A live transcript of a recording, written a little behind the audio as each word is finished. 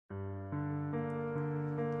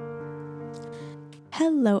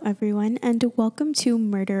Hello, everyone, and welcome to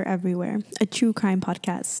Murder Everywhere, a true crime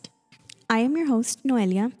podcast. I am your host,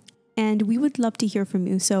 Noelia, and we would love to hear from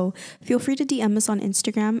you. So feel free to DM us on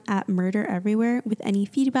Instagram at Murder Everywhere with any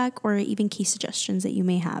feedback or even case suggestions that you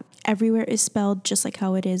may have. Everywhere is spelled just like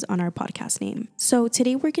how it is on our podcast name. So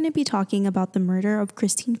today we're going to be talking about the murder of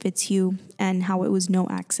Kristine Fitzhugh and how it was no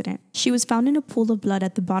accident. She was found in a pool of blood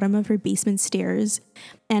at the bottom of her basement stairs,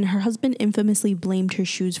 and her husband infamously blamed her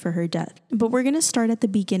shoes for her death. But we're going to start at the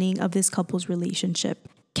beginning of this couple's relationship.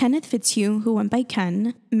 Kenneth Fitzhugh, who went by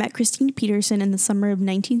Ken, met Kristine Peterson in the summer of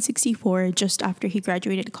 1964 just after he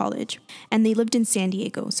graduated college, and they lived in San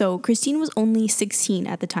Diego. So Kristine was only 16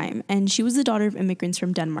 at the time, and she was the daughter of immigrants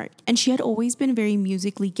from Denmark. And she had always been very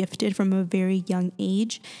musically gifted from a very young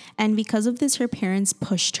age, and because of this, her parents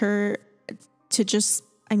pushed her to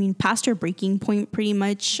past her breaking point pretty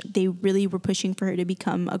much. They really were pushing for her to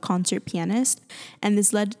become a concert pianist. And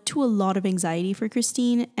this led to a lot of anxiety for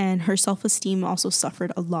Kristine, and her self-esteem also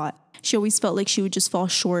suffered a lot. She always felt like she would just fall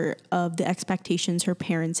short of the expectations her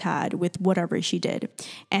parents had with whatever she did.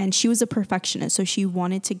 And she was a perfectionist, so she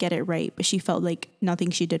wanted to get it right, but she felt like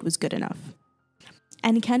nothing she did was good enough.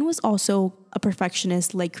 And Ken was also a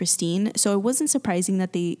perfectionist like Kristine, so it wasn't surprising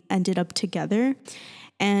that they ended up together.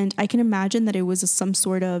 And I can imagine that it was some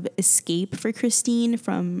sort of escape for Kristine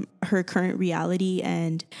from her current reality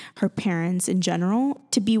and her parents in general.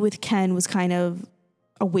 To be with Ken was kind of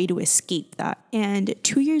a way to escape that. And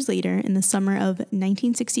 2 years later, in the summer of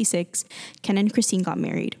 1966, Ken and Kristine got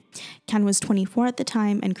married. Ken was 24 at the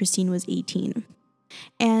time and Kristine was 18.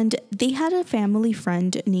 And they had a family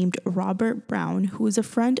friend named Robert Brown, who was a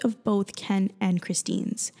friend of both Ken and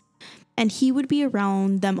Kristine's. And he would be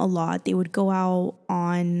around them a lot. They would go out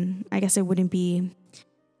on, I guess it wouldn't be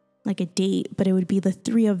like a date, but it would be the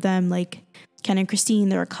three of them, like Ken and Kristine,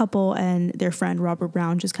 they're a couple, and their friend Robert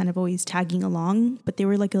Brown just kind of always tagging along. But they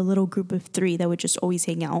were like a little group of three that would just always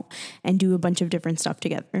hang out and do a bunch of different stuff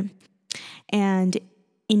together. And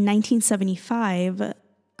in 1975,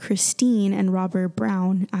 Kristine and Robert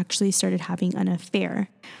Brown actually started having an affair.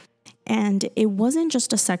 And it wasn't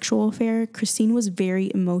just a sexual affair. Kristine was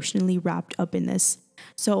very emotionally wrapped up in this.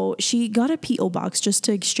 So she got a P.O. box just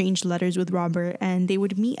to exchange letters with Robert, and they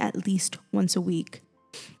would meet at least once a week.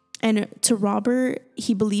 And to Robert,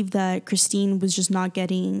 he believed that Kristine was just not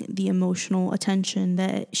getting the emotional attention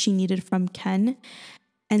that she needed from Ken.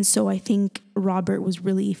 And so I think Robert was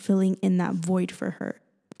really filling in that void for her.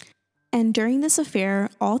 And during this affair,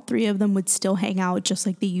 all three of them would still hang out just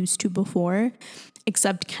like they used to before,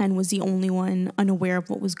 except Ken was the only one unaware of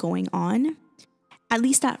what was going on, at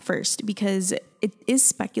least at first, because it is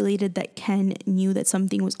speculated that Ken knew that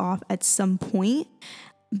something was off at some point,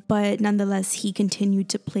 but nonetheless, he continued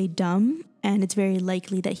to play dumb, and it's very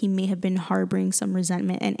likely that he may have been harboring some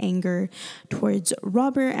resentment and anger towards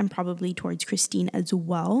Robert and probably towards Kristine as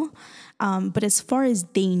well. But as far as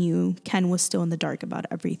they knew, Ken was still in the dark about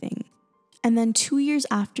everything. And then 2 years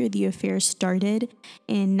after the affair started,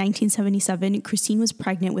 in 1977, Kristine was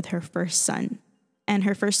pregnant with her first son. And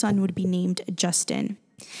her first son would be named Justin.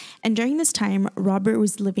 And during this time, Robert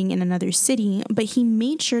was living in another city, but he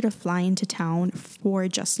made sure to fly into town for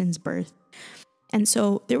Justin's birth. And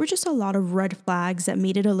so there were just a lot of red flags that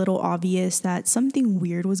made it a little obvious that something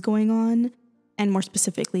weird was going on. And more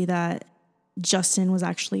specifically, that Justin was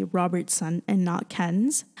actually Robert's son and not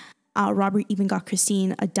Ken's. Robert even got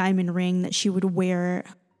Kristine a diamond ring that she would wear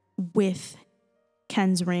with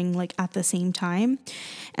Ken's ring, like at the same time.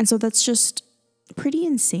 And so that's just pretty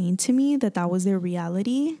insane to me that that was their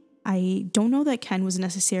reality. I don't know that Ken was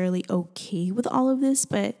necessarily okay with all of this,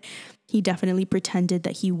 but he definitely pretended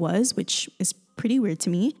that he was, which is pretty weird to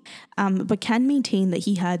me. But Ken maintained that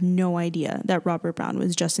he had no idea that Robert Brown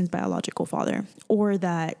was Justin's biological father, or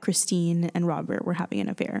that Kristine and Robert were having an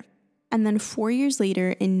affair. And then 4 years later,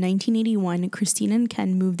 in 1981, Kristine and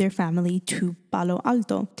Ken moved their family to Palo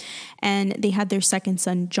Alto, and they had their second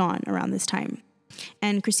son, John, around this time.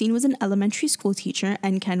 And Kristine was an elementary school teacher,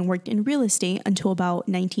 and Ken worked in real estate until about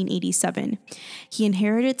 1987. He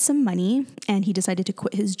inherited some money, and he decided to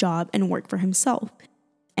quit his job and work for himself.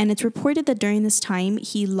 And it's reported that during this time,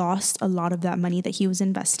 he lost a lot of that money that he was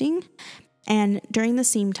investing. And during the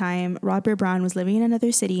same time, Robert Brown was living in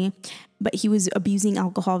another city, but he was abusing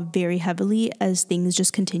alcohol very heavily as things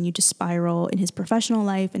just continued to spiral in his professional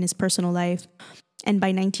life and his personal life. And by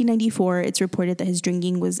 1994, it's reported that his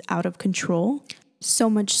drinking was out of control, so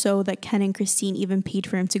much so that Ken and Kristine even paid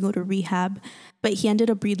for him to go to rehab, but he ended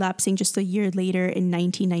up relapsing just a year later in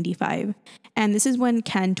 1995. And this is when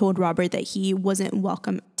Ken told Robert that he wasn't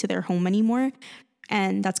welcome to their home anymore,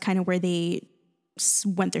 and that's kind of where they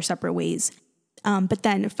went their separate ways. But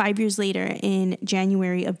then 5 years later, in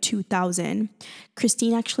January of 2000,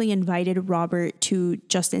 Kristine actually invited Robert to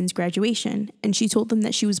Justin's graduation. And she told him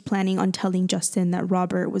that she was planning on telling Justin that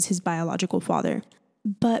Robert was his biological father.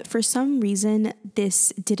 But for some reason,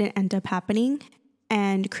 this didn't end up happening.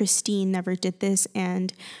 And Kristine never did this.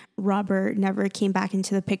 And Robert never came back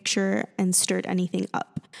into the picture and stirred anything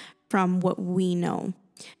up from what we know.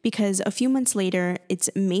 Because a few months later, it's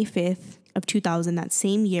May 5th of 2000, that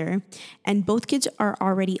same year, and both kids are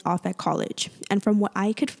already off at college. And from what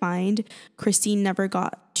I could find, Kristine never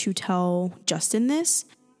got to tell Justin this.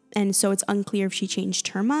 And so it's unclear if she changed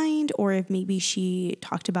her mind or if maybe she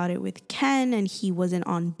talked about it with Ken and he wasn't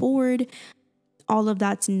on board. All of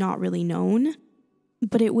that's not really known.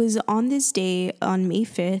 But it was on this day, on May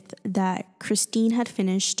 5th, that Kristine had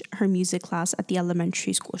finished her music class at the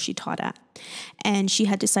elementary school she taught at. And she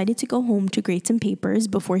had decided to go home to grade some papers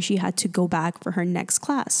before she had to go back for her next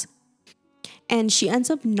class. And she ends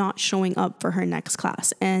up not showing up for her next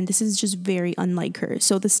class. And this is just very unlike her.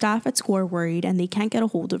 So the staff at school are worried and they can't get a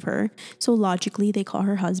hold of her. So logically, they call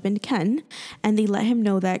her husband, Ken, and they let him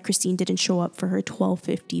know that Kristine didn't show up for her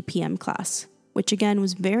 12:50 p.m. class, which again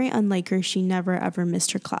was very unlike her. She never ever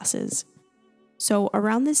missed her classes. So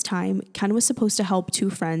around this time, Ken was supposed to help two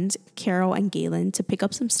friends, Carol and Galen, to pick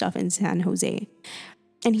up some stuff in San Jose.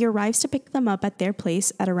 And he arrives to pick them up at their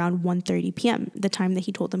place at around 1:30 p.m., the time that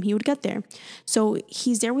he told them he would get there. So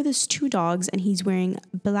he's there with his two dogs and he's wearing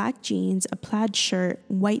black jeans, a plaid shirt,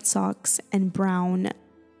 white socks, and brown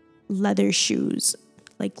leather shoes,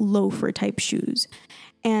 like loafer type shoes.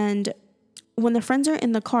 And when the friends are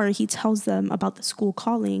in the car, he tells them about the school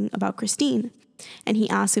calling about Kristine. And he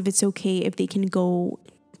asks if it's okay if they can go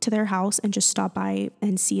to their house and just stop by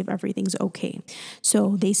and see if everything's okay.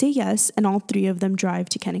 So they say yes, and all three of them drive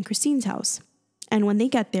to Ken and Kristine's house. And when they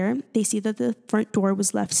get there, they see that the front door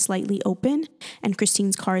was left slightly open and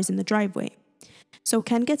Kristine's car is in the driveway. So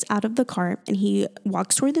Ken gets out of the car and he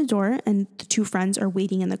walks toward the door and the two friends are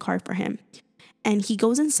waiting in the car for him. And he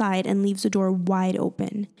goes inside and leaves the door wide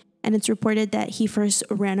open. And it's reported that he first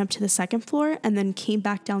ran up to the second floor and then came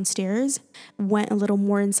back downstairs, went a little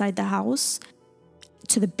more inside the house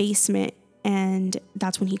to the basement, and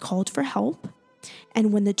that's when he called for help.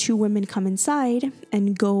 And when the two women come inside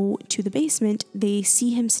and go to the basement, they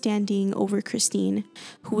see him standing over Kristine,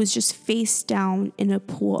 who was just face down in a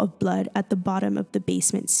pool of blood at the bottom of the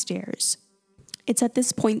basement stairs. It's at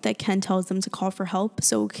this point that Ken tells them to call for help,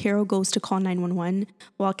 so Carol goes to call 911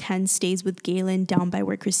 while Ken stays with Galen down by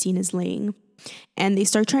where Kristine is laying. And they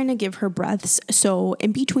start trying to give her breaths. So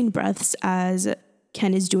in between breaths, as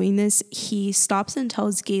Ken is doing this, he stops and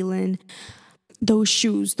tells Galen, "Those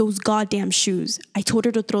shoes, those goddamn shoes. I told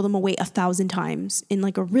her to throw them away 1,000 times," in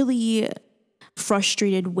like a really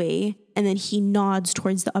frustrated way. And then he nods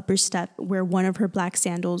towards the upper step where one of her black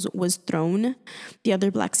sandals was thrown. The other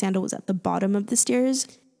black sandal was at the bottom of the stairs.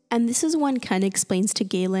 And this is when Ken explains to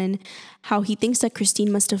Galen how he thinks that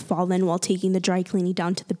Kristine must have fallen while taking the dry cleaning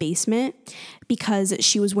down to the basement because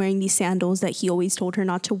she was wearing these sandals that he always told her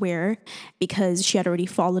not to wear because she had already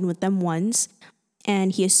fallen with them once.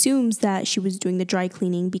 And he assumes that she was doing the dry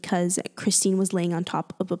cleaning because Kristine was laying on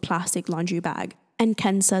top of a plastic laundry bag. And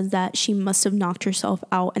Ken says that she must have knocked herself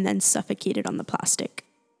out and then suffocated on the plastic,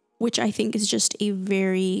 which I think is just a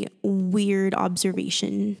very weird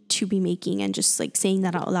observation to be making, and just like saying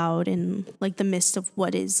that out loud in like the midst of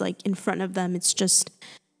what is like in front of them. It's just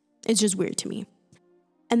weird to me.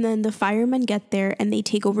 And then the firemen get there and they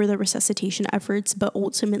take over the resuscitation efforts, but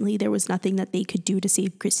ultimately there was nothing that they could do to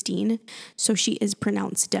save Kristine, so she is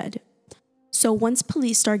pronounced dead. So once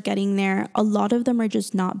police start getting there, a lot of them are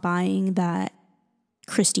just not buying that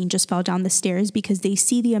Kristine just fell down the stairs because they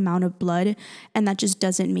see the amount of blood and that just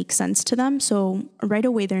doesn't make sense to them. So right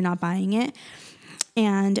away, they're not buying it.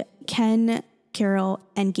 And Ken, Carol,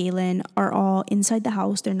 and Galen are all inside the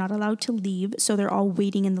house. They're not allowed to leave. So they're all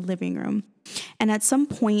waiting in the living room. And at some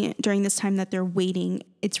point during this time that they're waiting,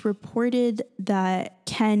 it's reported that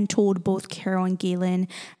Ken told both Carol and Galen,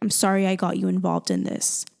 "I'm sorry I got you involved in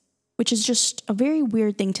this," which is just a very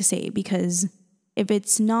weird thing to say because if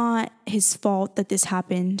it's not his fault that this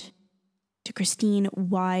happened to Kristine,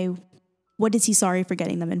 what is he sorry for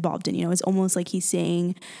getting them involved in? You know, it's almost like he's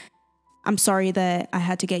saying, "I'm sorry that I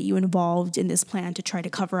had to get you involved in this plan to try to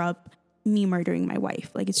cover up me murdering my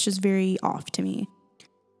wife." Like, it's just very off to me.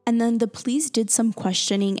 And then the police did some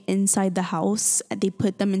questioning inside the house. They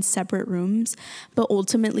put them in separate rooms, but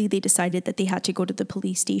ultimately they decided that they had to go to the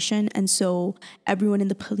police station. And so everyone in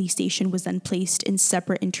the police station was then placed in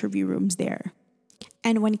separate interview rooms there.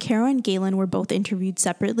 And when Carol and Galen were both interviewed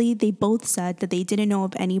separately, they both said that they didn't know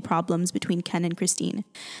of any problems between Ken and Kristine.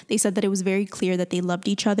 They said that it was very clear that they loved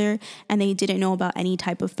each other and they didn't know about any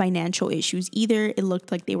type of financial issues either. It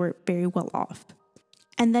looked like they were very well off.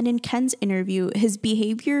 And then in Ken's interview, his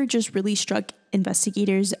behavior just really struck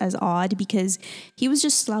investigators as odd because he was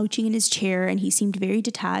just slouching in his chair and he seemed very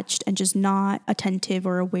detached and just not attentive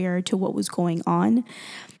or aware to what was going on.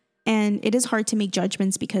 And it is hard to make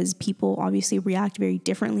judgments because people obviously react very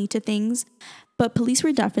differently to things. But police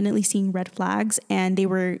were definitely seeing red flags and they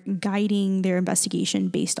were guiding their investigation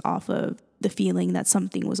based off of the feeling that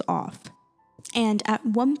something was off. And at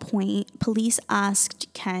one point, police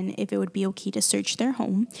asked Ken if it would be okay to search their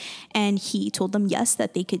home. And he told them yes,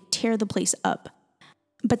 that they could tear the place up.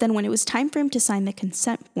 But then when it was time for him to sign the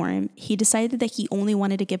consent form, he decided that he only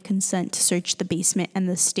wanted to give consent to search the basement and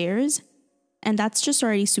the stairs. And that's just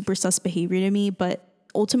already super sus behavior to me, but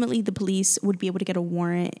ultimately the police would be able to get a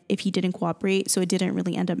warrant if he didn't cooperate, so it didn't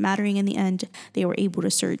really end up mattering in the end. They were able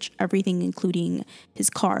to search everything, including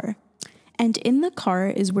his car. And in the car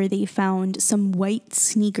is where they found some white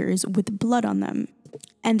sneakers with blood on them.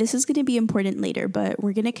 And this is going to be important later, but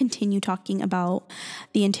we're going to continue talking about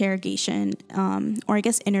the interrogation, or I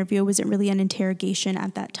guess interview. Wasn't really an interrogation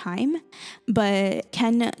at that time, but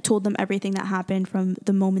Ken told them everything that happened from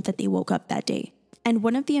the moment that they woke up that day. And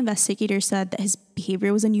one of the investigators said that his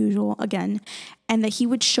behavior was unusual again, and that he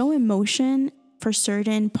would show emotion for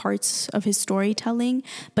certain parts of his storytelling,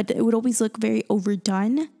 but it would always look very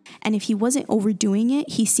overdone. And if he wasn't overdoing it,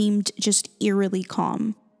 he seemed just eerily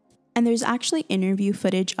calm. And there's actually interview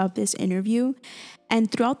footage of this interview. And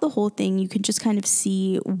throughout the whole thing, you can just kind of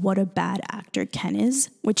see what a bad actor Ken is,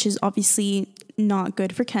 which is obviously not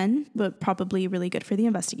good for Ken, but probably really good for the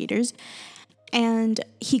investigators. And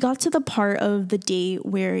he got to the part of the day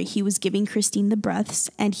where he was giving Kristine the breaths,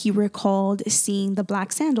 and he recalled seeing the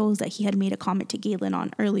black sandals that he had made a comment to Galen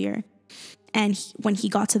on earlier. And when he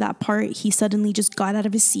got to that part, he suddenly just got out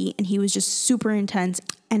of his seat and he was just super intense.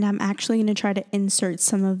 And I'm actually going to try to insert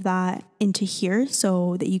some of that into here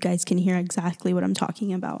so that you guys can hear exactly what I'm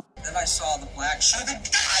talking about. Then I saw the black shoes. The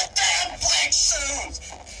goddamn black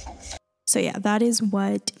shoes! So yeah, that is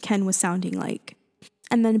what Ken was sounding like.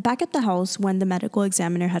 And then back at the house, when the medical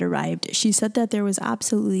examiner had arrived, she said that there was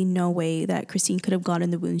absolutely no way that Kristine could have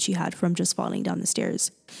gotten the wounds she had from just falling down the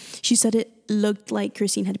stairs. She said it looked like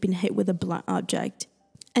Kristine had been hit with a blunt object,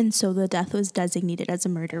 and so the death was designated as a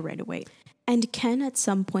murder right away. And Ken at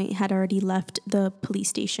some point had already left the police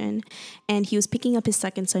station, and he was picking up his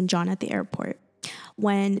second son, John, at the airport,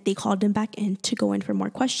 when they called him back in to go in for more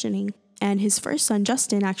questioning. And his first son,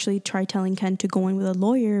 Justin, actually tried telling Ken to go in with a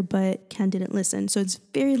lawyer, but Ken didn't listen. So it's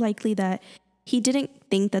very likely that he didn't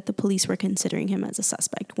think that the police were considering him as a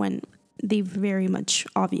suspect when they very much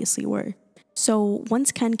obviously were. So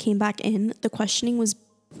once Ken came back in, the questioning was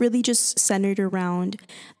really just centered around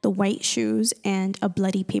the white shoes and a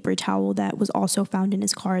bloody paper towel that was also found in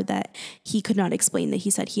his car that he could not explain, that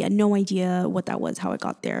he said he had no idea what that was, how it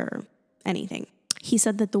got there, or anything. He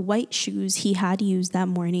said that the white shoes he had used that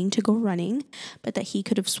morning to go running, but that he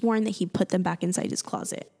could have sworn that he put them back inside his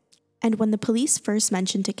closet. And when the police first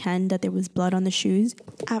mentioned to Ken that there was blood on the shoes,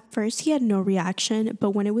 at first he had no reaction,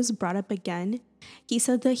 but when it was brought up again, he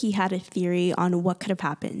said that he had a theory on what could have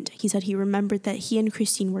happened. He said he remembered that he and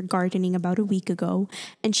Kristine were gardening about a week ago,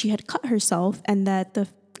 and she had cut herself, and that the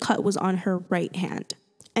cut was on her right hand.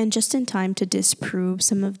 And just in time to disprove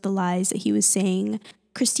some of the lies that he was saying,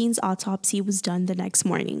 Kristine's autopsy was done the next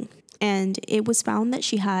morning, and it was found that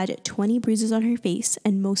she had 20 bruises on her face,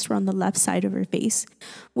 and most were on the left side of her face,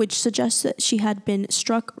 which suggests that she had been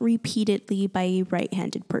struck repeatedly by a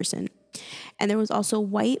right-handed person. And there was also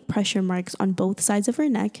white pressure marks on both sides of her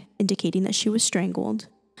neck, indicating that she was strangled.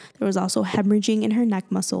 There was also hemorrhaging in her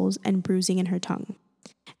neck muscles and bruising in her tongue.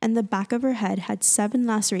 And the back of her head had 7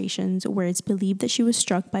 lacerations where it's believed that she was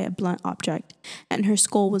struck by a blunt object, and her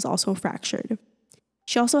skull was also fractured.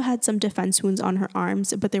 She also had some defense wounds on her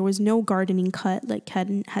arms, but there was no gardening cut like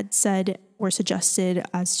Ken had said or suggested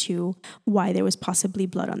as to why there was possibly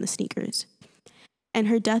blood on the sneakers. And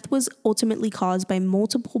her death was ultimately caused by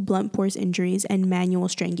multiple blunt force injuries and manual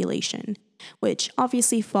strangulation, which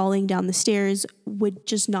obviously falling down the stairs would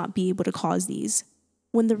just not be able to cause these.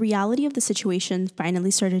 When the reality of the situation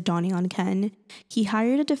finally started dawning on Ken, he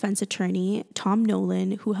hired a defense attorney, Tom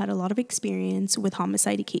Nolan, who had a lot of experience with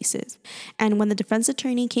homicide cases. And when the defense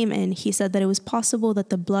attorney came in, he said that it was possible that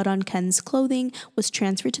the blood on Ken's clothing was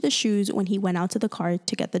transferred to the shoes when he went out to the car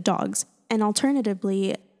to get the dogs. And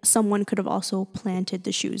alternatively, someone could have also planted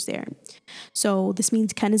the shoes there. So this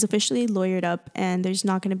means Ken is officially lawyered up, and there's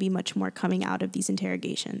not going to be much more coming out of these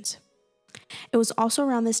interrogations. It was also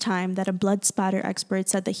around this time that a blood spatter expert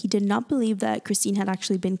said that he did not believe that Kristine had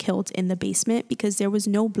actually been killed in the basement because there was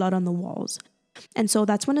no blood on the walls. And so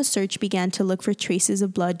that's when a search began to look for traces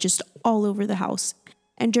of blood just all over the house.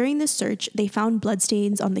 And during this search, they found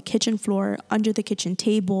bloodstains on the kitchen floor, under the kitchen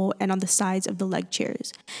table, and on the sides of the leg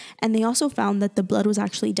chairs. And they also found that the blood was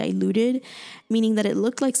actually diluted, meaning that it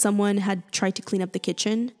looked like someone had tried to clean up the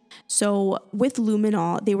kitchen. So with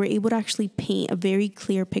luminol, they were able to actually paint a very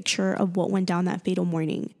clear picture of what went down that fatal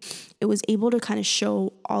morning. It was able to kind of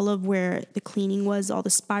show all of where the cleaning was, all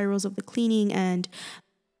the spirals of the cleaning, and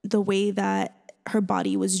the way that her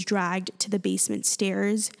body was dragged to the basement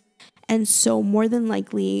stairs. And so more than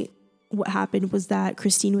likely what happened was that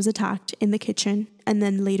Kristine was attacked in the kitchen and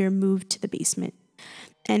then later moved to the basement.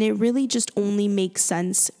 And it really just only makes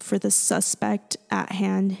sense for the suspect at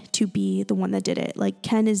hand to be the one that did it. Like,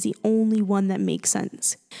 Ken is the only one that makes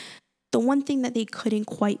sense. The one thing that they couldn't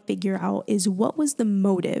quite figure out is what was the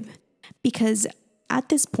motive, because at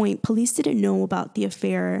this point, police didn't know about the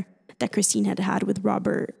affair that Kristine had had with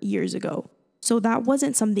Robert years ago. So that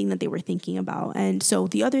wasn't something that they were thinking about. And so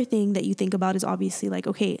the other thing that you think about is obviously like,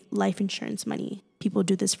 okay, life insurance money. People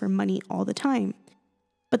do this for money all the time.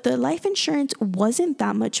 But the life insurance wasn't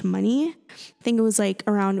that much money. I think it was like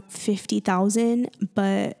around $50,000,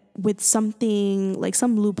 but with something like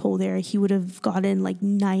some loophole there, he would have gotten like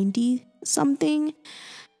 90 something,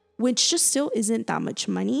 which just still isn't that much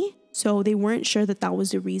money. So they weren't sure that that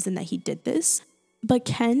was the reason that he did this. But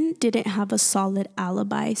Ken didn't have a solid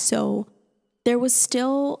alibi, so there was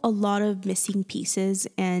still a lot of missing pieces,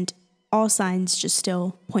 and all signs just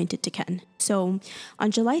still pointed to Ken. So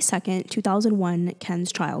on July 2nd, 2001,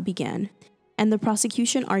 Ken's trial began, and the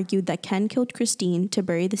prosecution argued that Ken killed Kristine to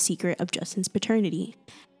bury the secret of Justin's paternity.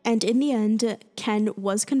 And in the end, Ken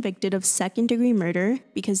was convicted of second-degree murder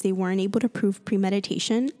because they weren't able to prove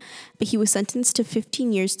premeditation, but he was sentenced to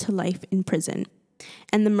 15 years to life in prison.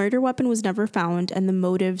 And the murder weapon was never found, and the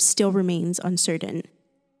motive still remains uncertain.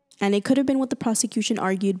 And it could have been what the prosecution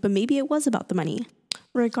argued, but maybe it was about the money.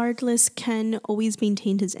 Regardless, Ken always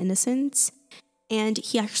maintained his innocence, and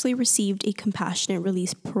he actually received a compassionate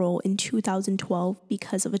release parole in 2012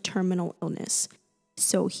 because of a terminal illness.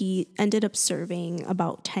 So he ended up serving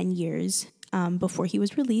about 10 years before he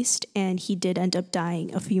was released, and he did end up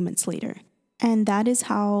dying a few months later. And that is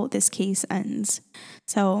how this case ends.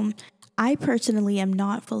 So I personally am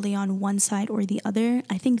not fully on one side or the other.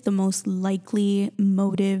 I think the most likely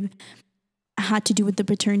motive had to do with the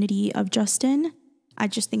paternity of Justin. I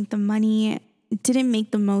just think the money didn't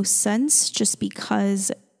make the most sense just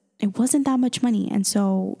because it wasn't that much money. And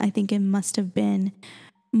so I think it must have been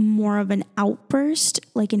more of an outburst,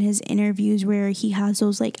 like in his interviews where he has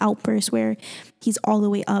those like outbursts where he's all the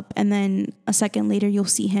way up and then a second later you'll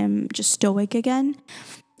see him just stoic again.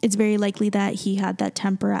 It's very likely that he had that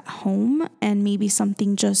temper at home and maybe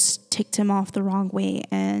something just ticked him off the wrong way,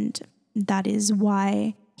 and that is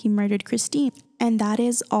why he murdered Kristine. And that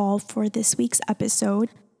is all for this week's episode.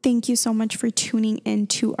 Thank you so much for tuning in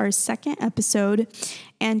to our second episode,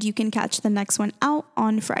 and you can catch the next one out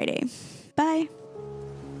on Friday. Bye.